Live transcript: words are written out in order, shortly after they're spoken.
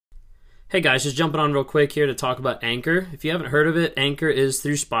Hey guys, just jumping on real quick here to talk about Anchor. If you haven't heard of it, Anchor is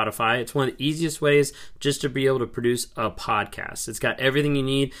through Spotify. It's one of the easiest ways just to be able to produce a podcast. It's got everything you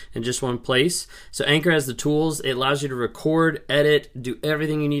need in just one place. So Anchor has the tools. It allows you to record, edit, do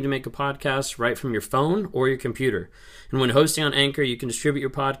everything you need to make a podcast right from your phone or your computer. And when hosting on Anchor, you can distribute your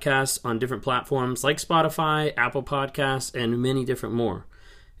podcasts on different platforms like Spotify, Apple Podcasts, and many different more.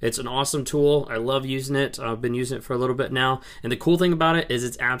 It's an awesome tool. I love using it. I've been using it for a little bit now. And the cool thing about it is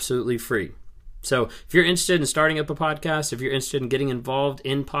it's absolutely free. So if you're interested in starting up a podcast, if you're interested in getting involved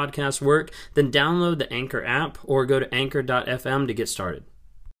in podcast work, then download the Anchor app or go to anchor.fm to get started.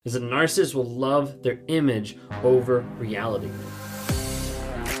 Because a narcissist will love their image over reality.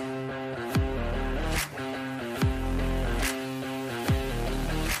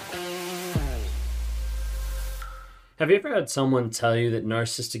 Have you ever had someone tell you that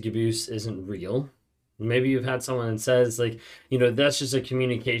narcissistic abuse isn't real? Maybe you've had someone that says, that's just a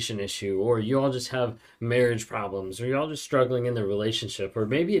communication issue, or you all just have marriage problems, or you're all just struggling in the relationship, or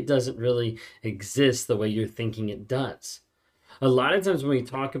maybe it doesn't really exist the way you're thinking it does. A lot of times when we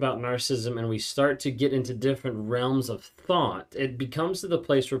talk about narcissism and we start to get into different realms of thought, it becomes to the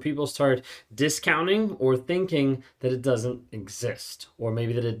place where people start discounting or thinking that it doesn't exist, or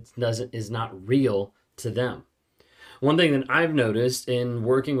maybe that it is not real to them. One thing that I've noticed in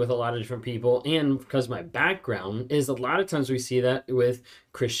working with a lot of different people, and because of my background, is a lot of times we see that with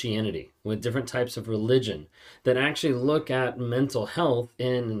Christianity, with different types of religion that actually look at mental health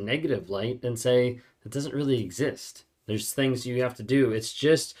in a negative light and say it doesn't really exist. There's things you have to do. It's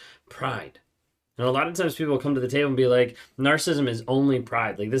just pride. And a lot of times people come to the table and be like, narcissism is only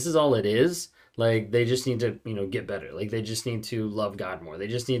pride. This is all it is. They just need to, get better. They just need to love God more. They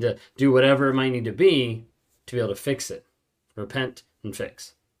just need to do whatever it might need to be able to fix it. Repent and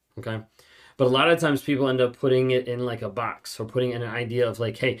fix. Okay? But a lot of times people end up putting it in a box, or putting in an idea of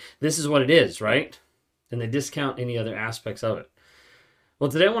hey, this is what it is, right? And they discount any other aspects of it. Well,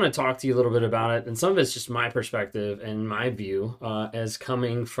 today I want to talk to you a little bit about it, and some of it's just my perspective and my view as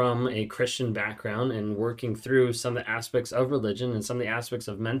coming from a Christian background and working through some of the aspects of religion and some of the aspects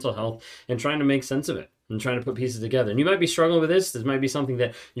of mental health and trying to make sense of it and trying to put pieces together. And you might be struggling with this. This might be something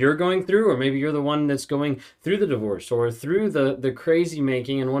that you're going through, or maybe you're the one that's going through the divorce or through the crazy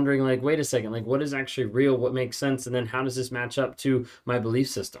making and wondering wait a second, what is actually real? What makes sense? And then how does this match up to my belief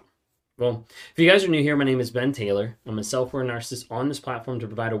system? Well, if you guys are new here, my name is Ben Taylor. I'm a self-aware narcissist on this platform to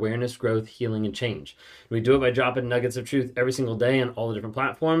provide awareness, growth, healing, and change. We do it by dropping nuggets of truth every single day on all the different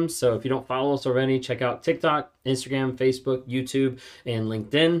platforms. So if you don't follow us already, check out TikTok, Instagram, Facebook, YouTube, and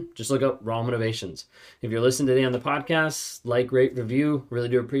LinkedIn. Just look up Raw Motivations. If you're listening today on the podcast, rate, review. Really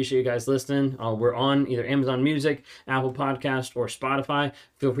do appreciate you guys listening. We're on either Amazon Music, Apple Podcast, or Spotify.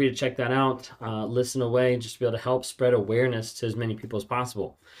 Feel free to check that out. Listen away, just to be able to help spread awareness to as many people as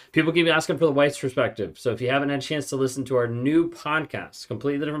possible. People keep asking for the wife's perspective. So if you haven't had a chance to listen to our new podcast,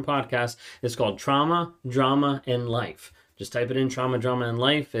 completely different podcast, it's called Trauma, Drama, and Life. Just type it in, Trauma, Drama, and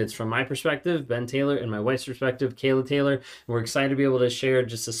Life. It's from my perspective, Ben Taylor, and my wife's perspective, Kayla Taylor. And we're excited to be able to share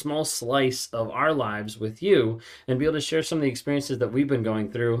just a small slice of our lives with you and be able to share some of the experiences that we've been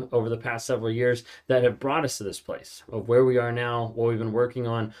going through over the past several years that have brought us to this place of where we are now, what we've been working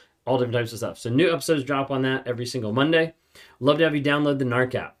on, all different types of stuff. So new episodes drop on that every single Monday. Love to have you download the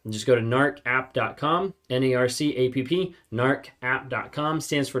NARC app. Just go to narcapp.com, N-A-R-C-A-P-P, narcapp.com,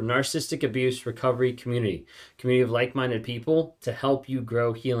 stands for Narcissistic Abuse Recovery Community. Community of like-minded people to help you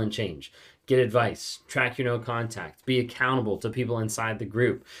grow, heal, and change. Get advice, track your no contact, be accountable to people inside the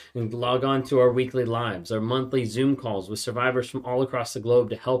group, and log on to our weekly lives, our monthly Zoom calls with survivors from all across the globe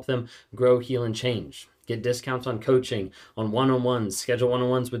to help them grow, heal, and change. Get discounts on coaching, on one-on-ones, schedule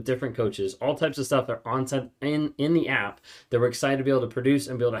one-on-ones with different coaches. All types of stuff are on set in the app that we're excited to be able to produce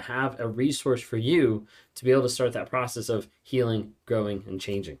and be able to have a resource for you to be able to start that process of healing, growing, and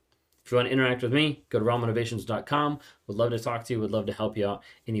changing. If you want to interact with me, go to rawmotivations.com. Would love to talk to you. Would love to help you out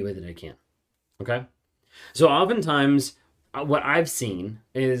any way that I can. Okay? So oftentimes, what I've seen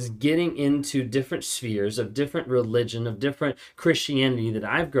is getting into different spheres of different religion, of different Christianity that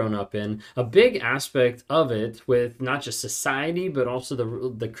I've grown up in. A big aspect of it with not just society, but also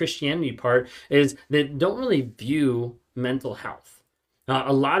the Christianity part is that don't really view mental health.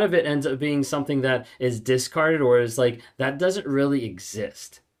 A lot of it ends up being something that is discarded or is that doesn't really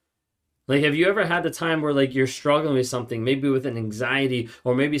exist. Have you ever had the time where you're struggling with something, maybe with an anxiety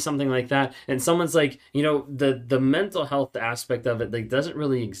or maybe something like that, and someone's the mental health aspect of it doesn't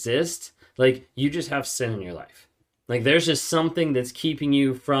really exist. You just have sin in your life. There's just something that's keeping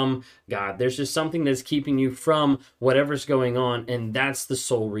you from God. There's just something that's keeping you from whatever's going on, and that's the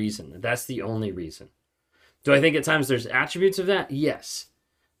sole reason. That's the only reason. Do I think at times there's attributes of that? Yes.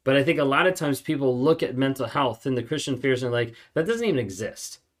 But I think a lot of times people look at mental health and the Christian fears and they're like, that doesn't even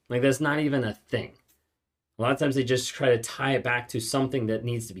exist. Like, that's not even a thing. A lot of times they just try to tie it back to something that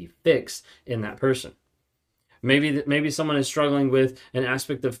needs to be fixed in that person. Maybe someone is struggling with an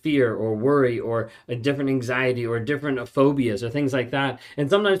aspect of fear or worry or a different anxiety or different phobias or things like that. And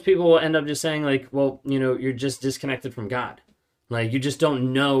sometimes people will end up just saying like, well, you're just disconnected from God. Like, you just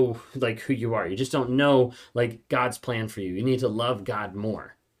don't know like who you are. You just don't know like God's plan for you. You need to love God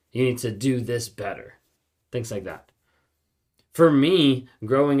more. You need to do this better. Things like that. For me,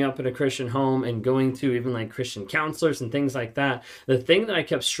 growing up in a Christian home and going to even like Christian counselors and things like that, the thing that I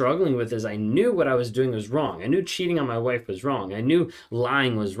kept struggling with is I knew what I was doing was wrong. I knew cheating on my wife was wrong. I knew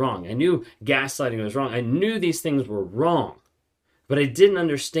lying was wrong. I knew gaslighting was wrong. I knew these things were wrong. But I didn't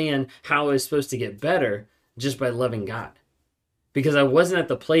understand how I was supposed to get better just by loving God. Because I wasn't at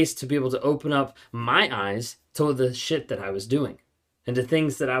the place to be able to open up my eyes to the shit that I was doing and to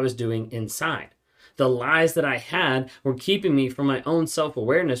things that I was doing inside. The lies that I had were keeping me from my own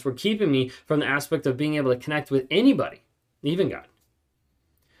self-awareness, were keeping me from the aspect of being able to connect with anybody, even God.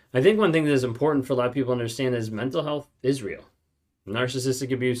 I think one thing that is important for a lot of people to understand is mental health is real.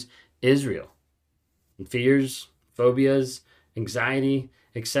 Narcissistic abuse is real. And fears, phobias, anxiety,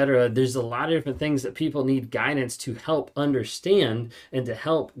 etc. There's a lot of different things that people need guidance to help understand and to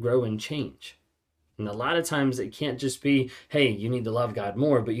help grow and change. And a lot of times it can't just be, hey, you need to love God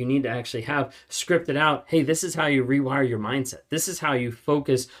more, but you need to actually have scripted out, hey, this is how you rewire your mindset. This is how you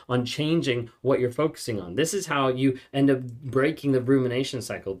focus on changing what you're focusing on. This is how you end up breaking the rumination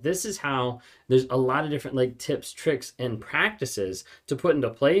cycle. This is how there's a lot of different like tips, tricks, and practices to put into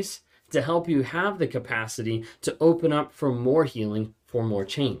place to help you have the capacity to open up for more healing, for more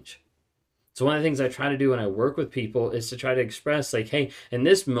change. So one of the things I try to do when I work with people is to try to express like, hey, in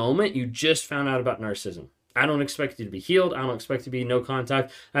this moment, you just found out about narcissism. I don't expect you to be healed. I don't expect to be no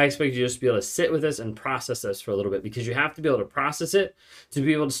contact. I expect you just to be able to sit with this and process this for a little bit, because you have to be able to process it to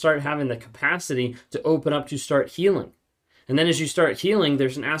be able to start having the capacity to open up to start healing. And then as you start healing,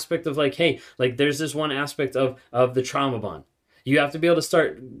 there's an aspect of like, hey, like there's this one aspect of the trauma bond. You have to be able to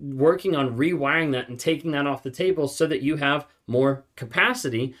start working on rewiring that and taking that off the table so that you have more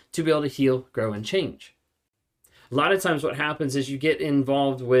capacity to be able to heal, grow, and change. A lot of times what happens is you get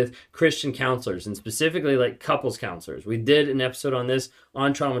involved with Christian counselors, and specifically like couples counselors. We did an episode on this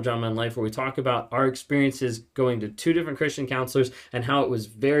on Trauma, Drama, and Life where we talk about our experiences going to 2 different Christian counselors and how it was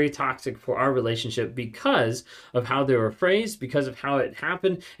very toxic for our relationship because of how they were phrased, because of how it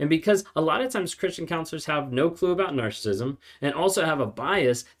happened, and because a lot of times Christian counselors have no clue about narcissism and also have a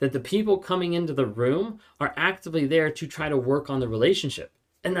bias that the people coming into the room are actively there to try to work on the relationship.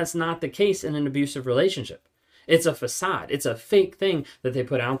 And that's not the case in an abusive relationship. It's a facade. It's a fake thing that they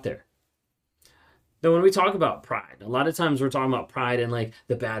put out there. Then when we talk about pride, a lot of times we're talking about pride in like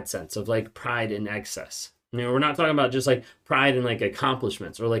the bad sense of like pride in excess. We're not talking about just like pride in like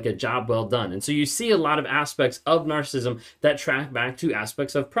accomplishments or like a job well done. And so you see a lot of aspects of narcissism that track back to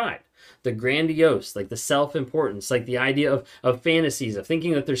aspects of pride. The grandiose, like the self-importance, like the idea of fantasies, of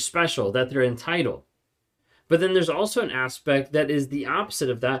thinking that they're special, that they're entitled. But then there's also an aspect that is the opposite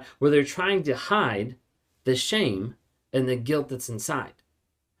of that, where they're trying to hide the shame and the guilt that's inside.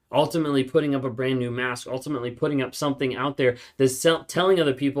 Ultimately putting up a brand new mask, ultimately putting up something out there that's telling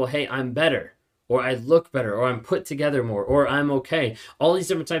other people, hey, I'm better, or I look better, or I'm put together more, or I'm okay. All these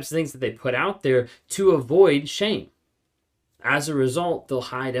different types of things that they put out there to avoid shame. As a result, they'll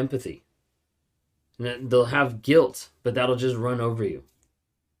hide empathy. And they'll have guilt, but that'll just run over you.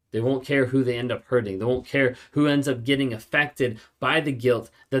 They won't care who they end up hurting. They won't care who ends up getting affected by the guilt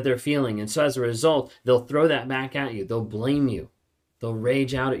that they're feeling. And so as a result, they'll throw that back at you. They'll blame you. They'll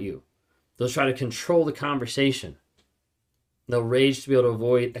rage out at you. They'll try to control the conversation. They'll rage to be able to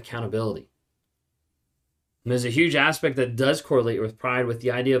avoid accountability. And there's a huge aspect that does correlate with pride, with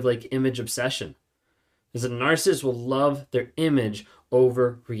the idea of like image obsession. Is that narcissists will love their image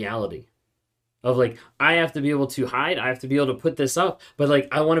over reality. Of like, I have to be able to hide, I have to be able to put this up, but like,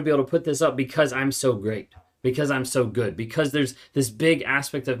 I want to be able to put this up because I'm so great, because I'm so good, because there's this big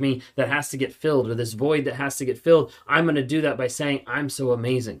aspect of me that has to get filled, or this void that has to get filled. I'm going to do that by saying I'm so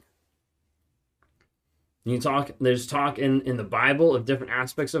amazing. There's talk in the Bible of different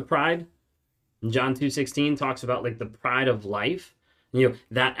aspects of pride. And John 2:16 talks about like the pride of life.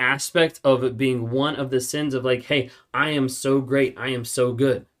 That aspect of it being one of the sins of like, hey, I am so great, I am so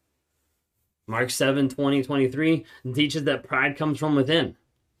good. Mark 7:20-23 teaches that pride comes from within.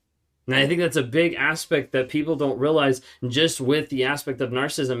 And I think that's a big aspect that people don't realize just with the aspect of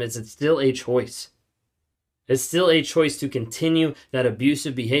narcissism is it's still a choice. It's still a choice to continue that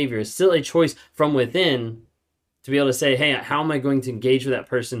abusive behavior. It's still a choice from within to be able to say, hey, how am I going to engage with that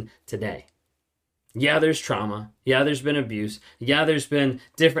person today? Yeah, there's trauma. Yeah, there's been abuse. Yeah, there's been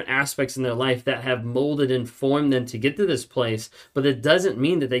different aspects in their life that have molded and formed them to get to this place, but it doesn't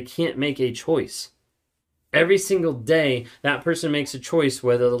mean that they can't make a choice. Every single day, that person makes a choice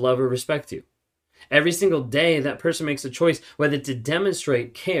whether to love or respect you. Every single day, that person makes a choice whether to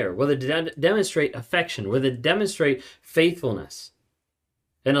demonstrate care, whether to demonstrate affection, whether to demonstrate faithfulness.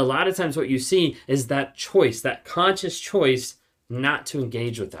 And a lot of times what you see is that choice, that conscious choice not to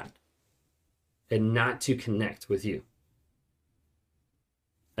engage with that and not to connect with you.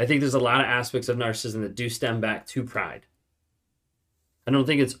 I think there's a lot of aspects of narcissism that do stem back to pride. I don't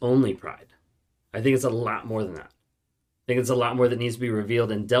think it's only pride. I think it's a lot more than that. I think it's a lot more that needs to be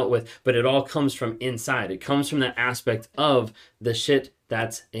revealed and dealt with, but it all comes from inside. It comes from that aspect of the shit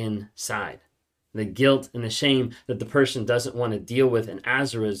that's inside. The guilt and the shame that the person doesn't want to deal with, and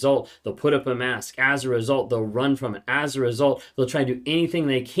as a result, they'll put up a mask. As a result, they'll run from it. As a result, they'll try to do anything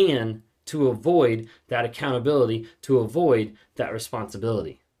they can to avoid that accountability, to avoid that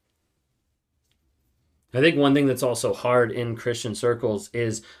responsibility. I think one thing that's also hard in Christian circles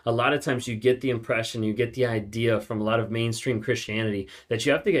is a lot of times you get the impression, you get the idea from a lot of mainstream Christianity that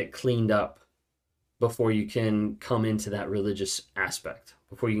you have to get cleaned up before you can come into that religious aspect,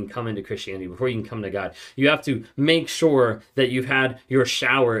 before you can come into Christianity, before you can come to God. You have to make sure that you've had your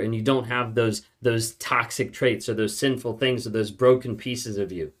shower and you don't have those toxic traits or those sinful things or those broken pieces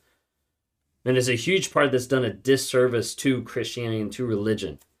of you. And it's a huge part that's done a disservice to Christianity and to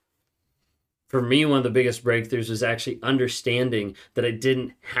religion. For me, one of the biggest breakthroughs was actually understanding that I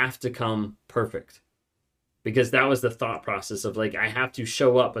didn't have to come perfect. Because that was the thought process of like, I have to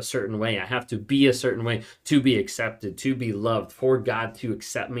show up a certain way. I have to be a certain way to be accepted, to be loved, for God to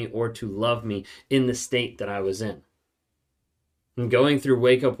accept me or to love me in the state that I was in. And going through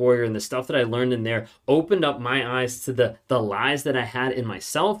Wake Up Warrior and the stuff that I learned in there opened up my eyes to the lies that I had in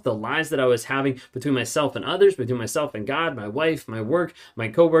myself, the lies that I was having between myself and others, between myself and God, my wife, my work, my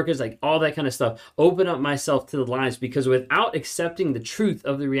coworkers, like all that kind of stuff. Open up myself to the lies, because without accepting the truth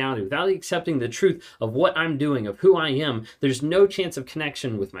of the reality, without accepting the truth of what I'm doing, of who I am, there's no chance of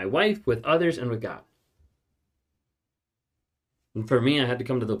connection with my wife, with others, and with God. And for me, I had to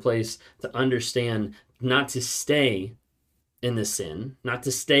come to the place to understand not to stay in the sin, not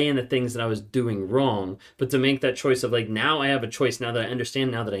to stay in the things that I was doing wrong, but to make that choice of like, now I have a choice, now that I understand,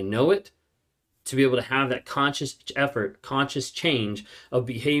 now that I know it, to be able to have that conscious effort, conscious change of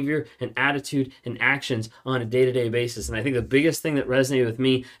behavior and attitude and actions on a day-to-day basis. And I think the biggest thing that resonated with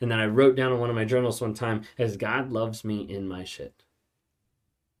me, and that I wrote down in one of my journals one time, is God loves me in my shit.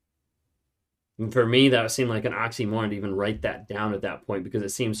 And for me, that seemed like an oxymoron to even write that down at that point, because it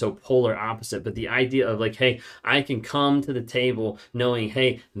seemed so polar opposite. But the idea of like, hey, I can come to the table knowing,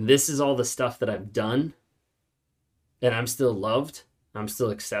 hey, this is all the stuff that I've done, and I'm still loved, I'm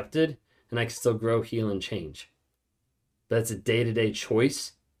still accepted, and I can still grow, heal, and change. But it's a day-to-day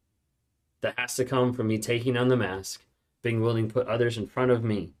choice that has to come from me taking on the mask, being willing to put others in front of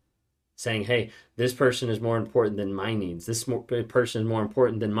me, saying, hey, this person is more important than my needs. This person is more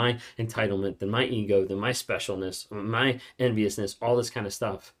important than my entitlement, than my ego, than my specialness, my enviousness, all this kind of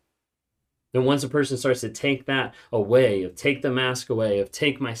stuff. Then once a person starts to take that away, of take the mask away, of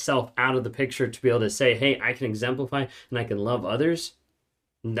take myself out of the picture to be able to say, hey, I can exemplify and I can love others,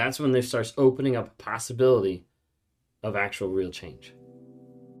 that's when there starts opening up a possibility of actual real change.